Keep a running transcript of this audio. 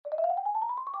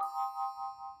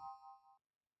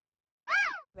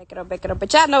Back it up.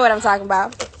 But y'all know what I'm talking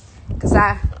about. Cause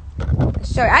I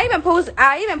even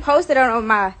posted it on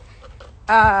my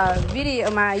video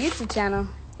on my YouTube channel.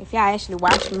 If y'all actually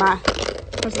watched my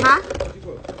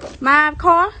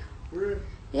car. Really?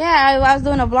 Yeah, I was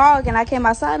doing a vlog and I came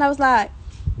outside and I was like,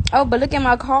 oh, but look at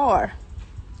my car.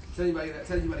 Tell you about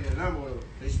that number.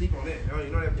 They sleep on that. You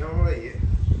don't know that yet.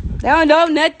 They don't know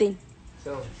nothing.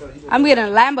 So I'm getting a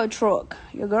Lambo truck.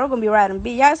 Your girl gonna be riding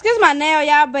B. Y'all, excuse my nail,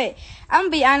 y'all, but I'm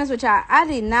gonna be honest with y'all. I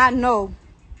did not know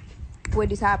what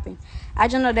this happened. I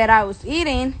just know that I was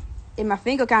eating and my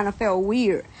finger kind of felt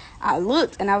weird. I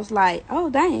looked and I was like, oh,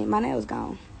 dang, my nail's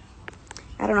gone.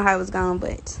 I don't know how it was gone,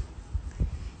 but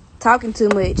talking too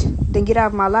much. Then get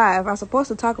off my live. I was supposed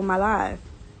to talk on my live.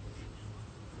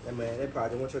 That man, they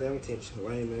probably want your damn attention.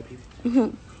 Lame man,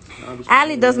 people.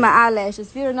 Allie does my eyelashes.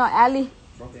 If you don't know Allie,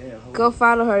 go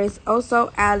follow her. It's also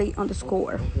Allie_.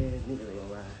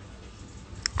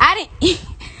 I didn't eat.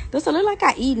 Does it look like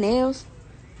I eat nails?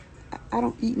 I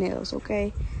don't eat nails,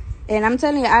 okay? And I'm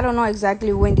telling you, I don't know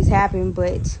exactly when this happened,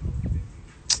 but...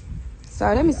 So,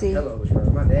 let me see.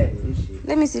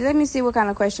 Let me see what kind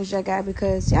of questions y'all got,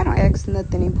 because y'all don't ask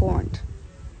nothing important.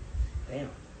 Damn.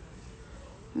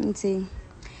 Let me see.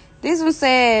 This one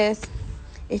says,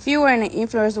 if you were an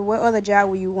influencer, what other job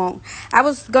would you want? I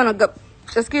was gonna go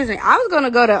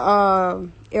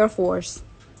to Air Force.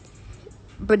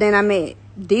 But then I met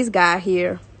this guy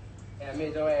here. And I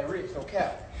made your ass rich, no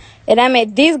cap. And I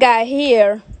met this guy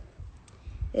here.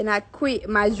 And I quit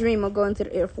my dream of going to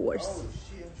the Air Force. Oh,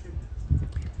 shit.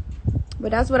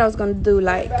 But that's what I was gonna do,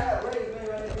 like.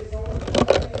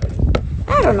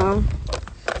 I don't know.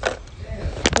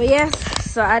 But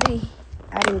yes, so I didn't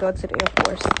go to the Air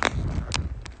Force.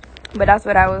 But that's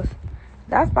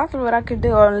possibly what I could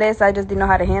do, unless I just didn't know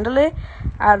how to handle it.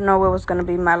 I don't know what was gonna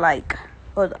be my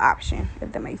other option,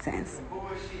 if that makes sense.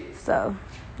 So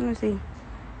let me see.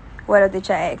 What did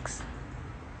y'all ask?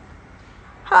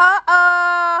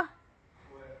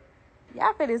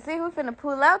 Y'all finna see who finna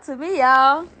pull out to me,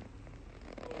 y'all.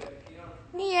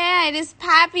 Yeah, it is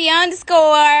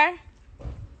Poppy_.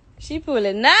 She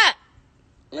pulling up.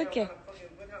 Look at.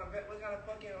 What kind of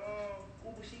fucking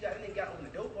Uber she got? They got on the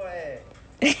dope ass.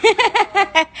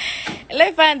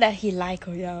 Let's find out he like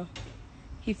her, y'all.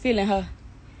 He feeling her.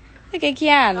 Look at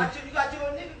Kianna. You got your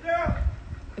nigga, girl?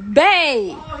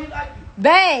 Babe. Oh, he like you.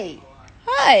 Babe.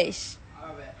 Hush.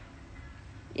 All right.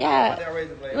 Yeah.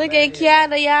 Look at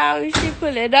Kianna, y'all. She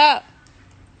pull it up.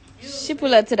 She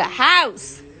pull up to the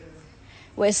house.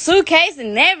 With suitcase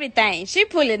and everything. She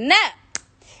pulling up.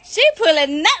 She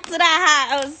pulling up to the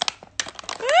house.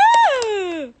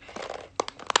 Woo.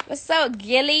 What's up,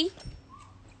 Gilly?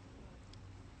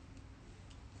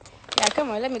 Yeah, come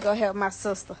on. Let me go help my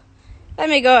sister. Let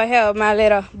me go help my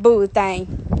little boo thing.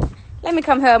 Let me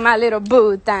come help my little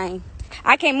boo thing.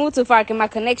 I can't move too far because my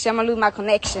connection, I'm going to lose my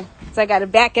connection. So I got to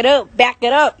back it up.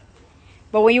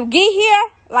 But when you get here,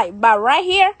 like about right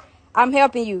here, I'm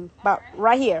helping you. About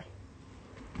right here.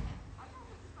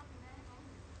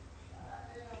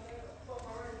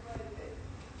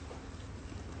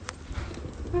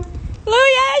 Look,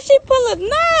 yeah, she pulling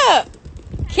up.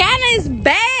 Kianna is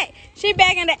back. She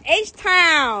back in the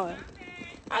H-Town.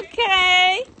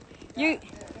 Okay. You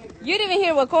didn't even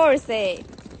hear what Corey said.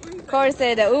 Corey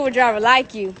said the Uber driver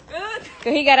like you.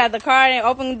 Cause he got out the car and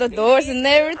opened the doors and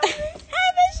everything. She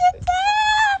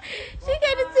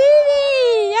got to see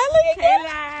me. Y'all look at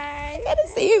that. She got to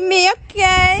see me,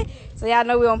 okay. So y'all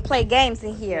know we don't play games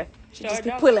in here. She just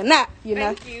be pulling up, you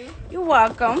know. Thank you. You're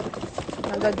welcome.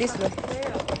 I'll go this way.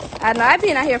 I know I've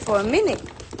been out here for a minute.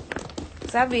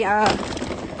 So I'll be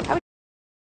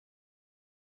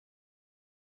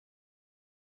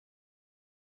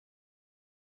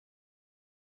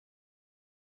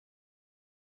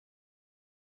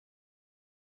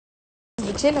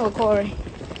chilling with Corey.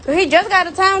 But he just got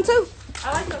out of town too.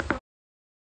 I like your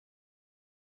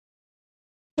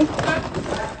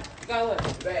Got what?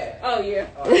 Bad. Oh, yeah.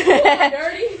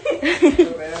 Dirty?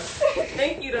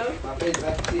 Thank you, though. My face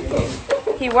back to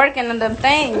see. He working on them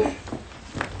things.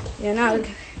 You know.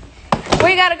 Where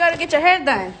you gotta go to get your hair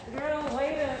done? Girl,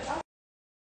 later.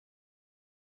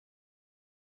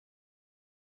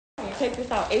 Check this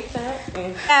out ASAP.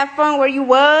 And Have fun where you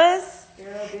was?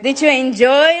 girl, Did you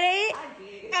enjoy it? I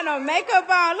did. Got no makeup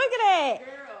on. Look at that.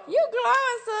 Girl. You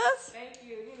glowing, sis. Thank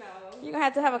you, you know. You're gonna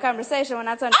have to have a conversation when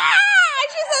I turn. Ah!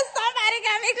 She said somebody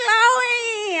got me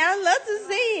glowing. I would love to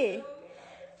see it.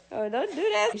 Oh, don't do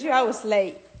that. You always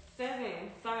late. 7.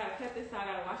 So I gotta cut this, so I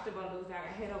gotta wash the bundles. I gotta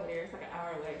head over there. It's like an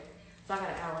hour away. So I got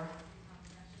an hour.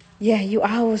 Yeah, you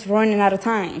always running out of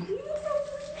time.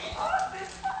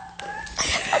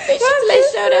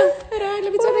 Let's show them. Hold on,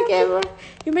 let me turn the camera.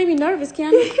 You made me nervous,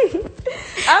 Kianna. I miss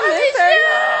her.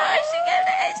 She got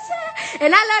that shot.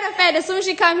 And I love the fact that as soon as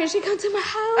she come here, she come to my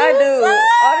house. I do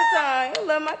all the time. I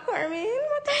love my Carmen. I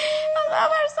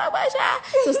love her so much, y'all.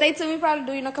 So stay tuned. We probably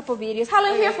doing a couple videos. How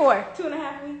long you here for?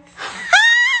 2.5 weeks.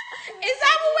 It's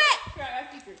over with.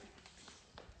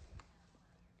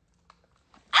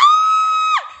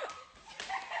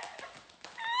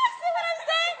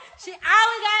 She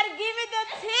always gotta give me the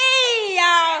tea,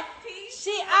 y'all.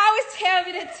 She always tell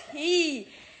me the tea.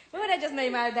 Ooh, that just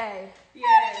made my day.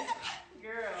 Yes,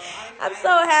 girl. I'm so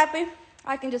happy.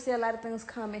 I can just see a lot of things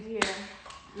coming. Yeah.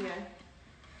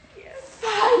 Yes.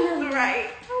 Finally.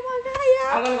 Right. Oh my God,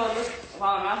 y'all. I'm gonna go look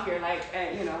while I'm out here, like,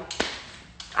 you know.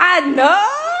 I know.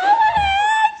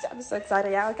 I'm so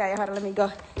excited, y'all. Okay, hold on, let me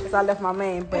go. Cause I left my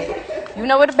man, but you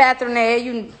know where the bathroom is.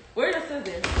 You. Where the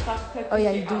scissors? Oh yeah,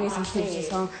 you do need some scissors,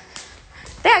 huh? I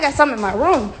think I got some in my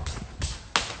room.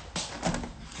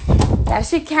 Yeah,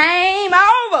 she came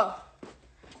over.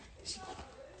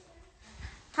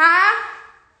 Huh?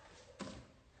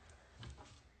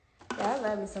 Yeah, I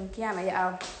love me some Kianna,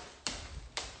 y'all.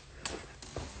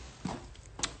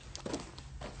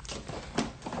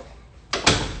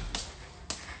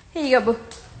 Here you go, boo.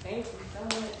 Thank you so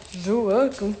much. You're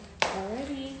welcome.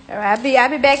 Alrighty. All right, I'll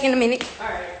be back in a minute.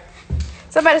 Alright.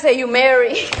 Somebody say you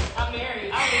married. I'm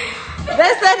married.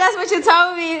 That's what you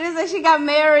told me. They said she got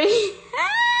married.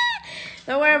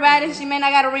 Don't worry about it. She may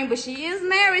not got a ring, but she is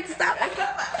married to stop. Let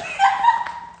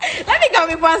me go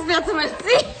before I spill too much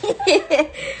tea.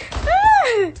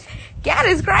 God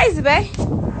is crazy, babe.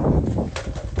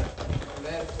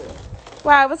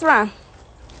 Why? What's wrong?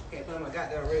 Can't find my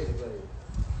goddamn razor blade.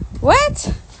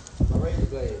 What? My razor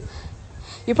blade.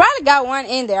 You probably got one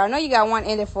in there. I know you got one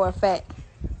in there for a fact.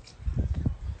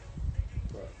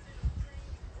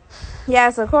 Yeah,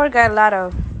 so Corey got a lot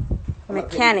of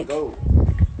mechanic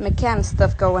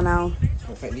stuff going on.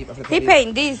 He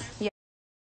painting these.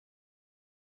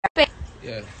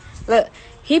 Yeah. Look,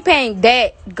 he painting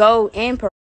that gold and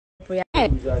purple.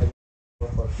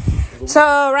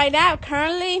 So right now,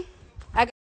 currently, I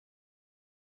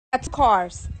got 2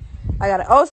 cars. I got an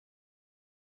old.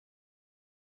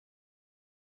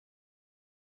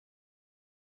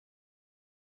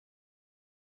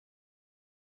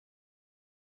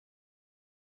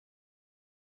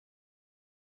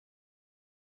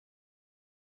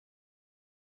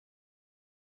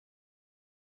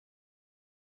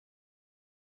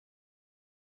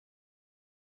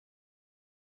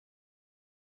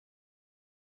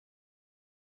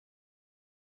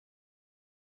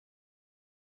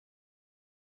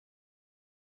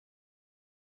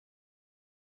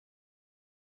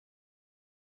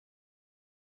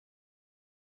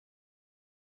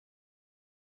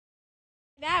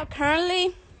 Now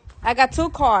currently, I got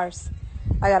 2 cars.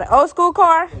 I got an old school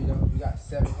car. You got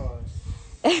 7 cars.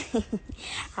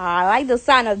 I like the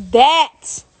sound of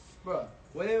that. Bro,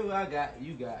 whatever I got,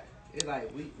 you got. It's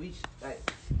like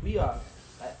we are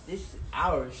like this is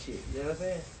our shit. You know what I'm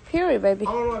saying? Period, baby.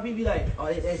 I don't know why people be like,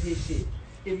 oh, that's his shit.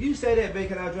 If you say that, babe,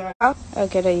 can I drive? Oh,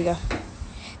 okay, there you go.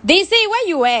 DC, where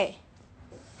you at?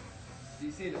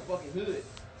 You see the fucking hood.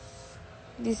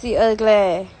 DC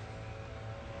ugly.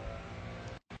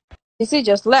 DC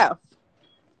just left.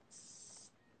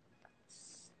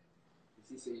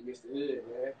 You see, you missed the hood,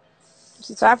 man.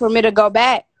 It's time for me to go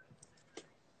back.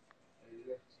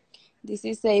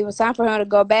 DC said it was time for him to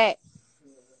go back.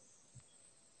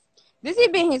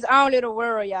 DC been his own little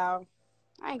world, y'all.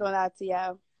 I ain't gonna lie to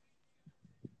y'all.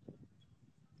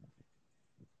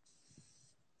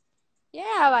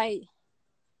 Yeah, like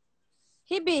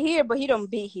he be here, but he don't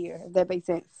be here. If that makes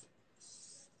sense.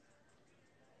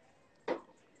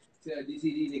 Tell DC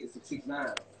these niggas some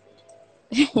 6'9".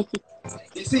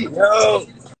 DC, Yo,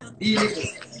 these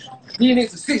niggas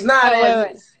some 6'9" ass Wait.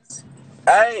 niggas.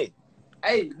 hey.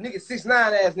 Hey, niggas 6'9"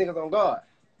 ass niggas on guard.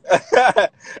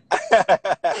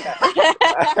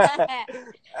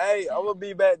 Hey, I'm gonna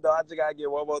be back though. I just gotta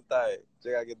get one more thing.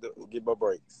 Just gotta get my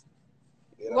brakes.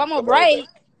 You know, One more come on break.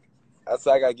 back. I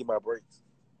said I gotta get my brakes.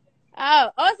 Oh,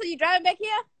 so you driving back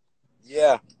here?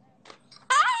 Yeah,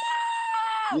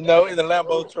 Oh! you know, in the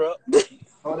Lambo truck.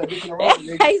 Oh, that bitch in the road, He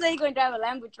nigga. said you gonna drive a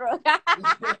Lambo truck.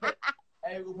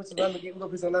 Hey, we gonna put some Lamborghini M's on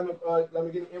that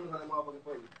motherfucker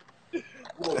for you. We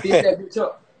gonna fix that bitch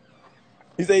up.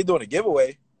 He said he doing a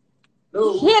giveaway.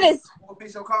 No, Hit us. we gonna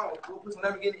fix your car. We gonna put some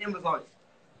Lamborghini M's on it.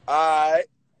 All right.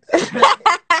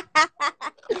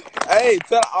 Hey,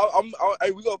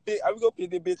 hey, we gonna pick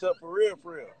this bitch up for real.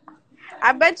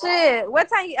 I bet you. What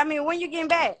time? When you getting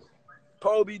back?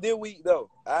 Probably this week though.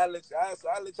 I'll let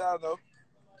y'all know.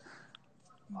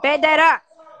 Bet that up.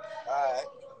 Alright.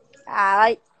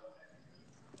 Alright.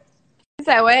 You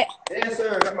said what? Yes,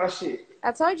 sir. Got my shit.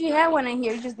 I told you you had one in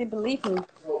here. You just didn't believe me.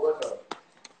 Oh, what's up?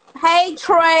 Hey,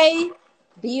 Trey.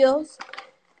 Bills.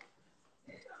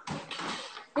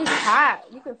 It's hot.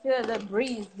 You can feel the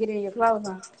breeze getting in your clothes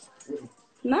on.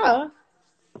 No.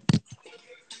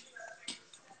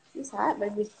 It's hot,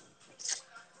 baby.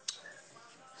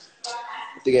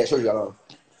 Think I showed you got on.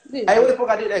 This Hey, what the fuck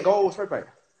I did that gold spray paint?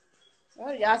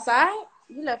 Oh, you outside?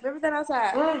 You left everything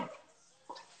outside. Hold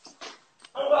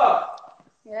up.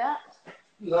 Yeah.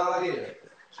 You all like it.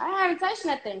 I haven't touched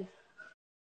nothing.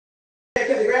 Hey,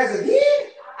 cut the grass again?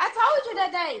 I told you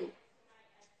that day.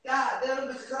 God damn,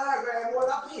 this car grass more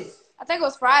than piece. I think it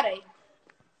was Friday.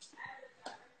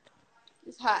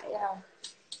 It's hot, yeah.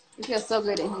 It feels so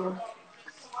good in here.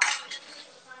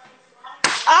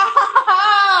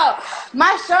 Oh,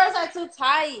 my shorts are too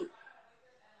tight.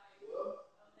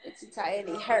 It's too tight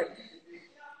and it hurt.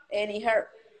 And it hurt.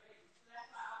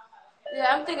 Yeah,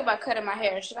 I'm thinking about cutting my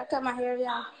hair. Should I cut my hair,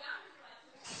 y'all?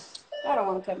 I don't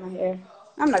want to cut my hair.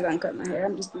 I'm not going to cut my hair.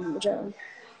 I'm just doing with y'all.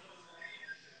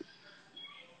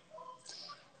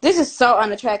 This is so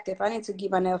unattractive. I need to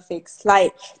get my nail fixed.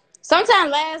 Like, sometime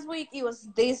last week, it was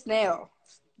this nail.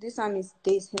 This time is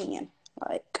this hand.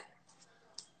 Like,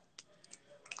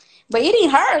 but it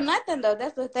didn't hurt or nothing, though.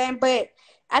 That's the thing. But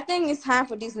I think it's time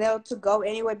for this nail to go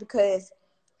anyway because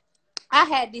I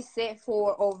had this set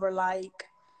for over, like,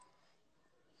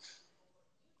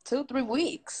 2-3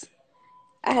 weeks.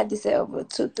 I had this set over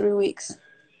 2-3 weeks.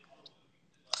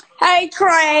 Hey,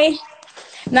 Trey.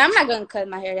 No, I'm not going to cut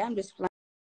my hair. I'm just playing.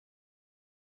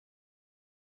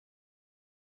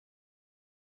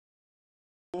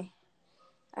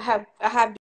 I have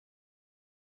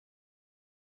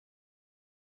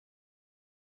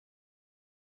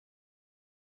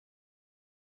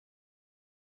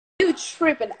you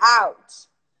tripping out.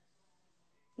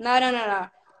 No.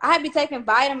 I have been taking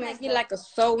vitamins, get like a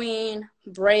sew-in,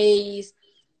 braids,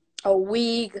 a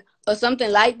wig, or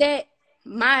something like that.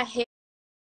 My hair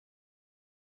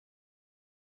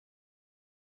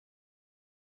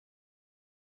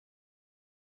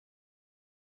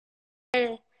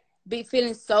be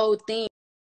feeling so thin.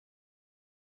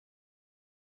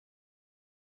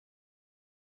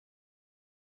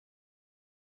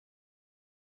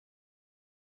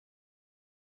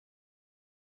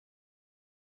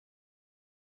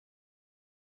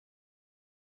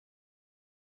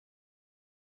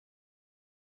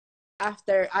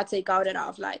 After I take all that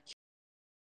off, like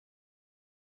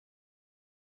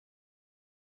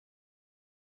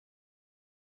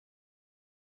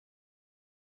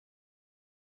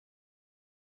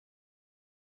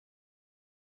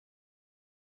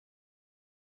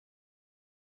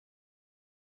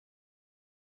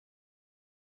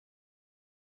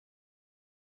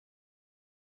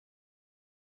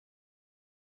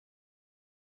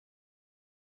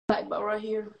but right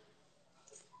here,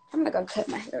 I'm not gonna cut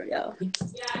my hair, y'all.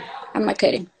 I'm not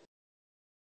cutting.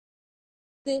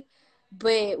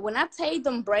 But when I take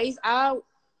them braids out,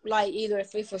 like either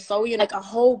if it's for sewing, like a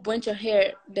whole bunch of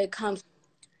hair that comes,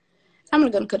 I'm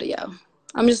not gonna cut it, y'all.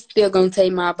 I'm just still gonna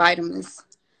take my vitamins.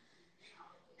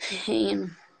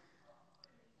 And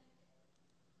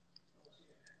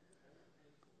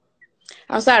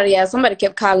I'm sorry, yeah. Somebody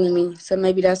kept calling me, so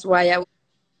maybe that's why I.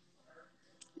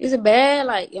 Is it bad?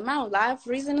 Like, am I on live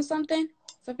freezing or something?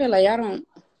 So I feel like y'all don't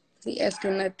be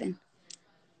asking nothing.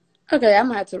 Okay, I'm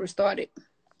gonna have to restart it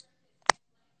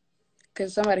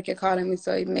because somebody kept calling me,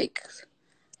 so it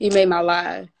made my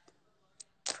live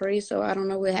freeze. So I don't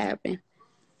know what happened.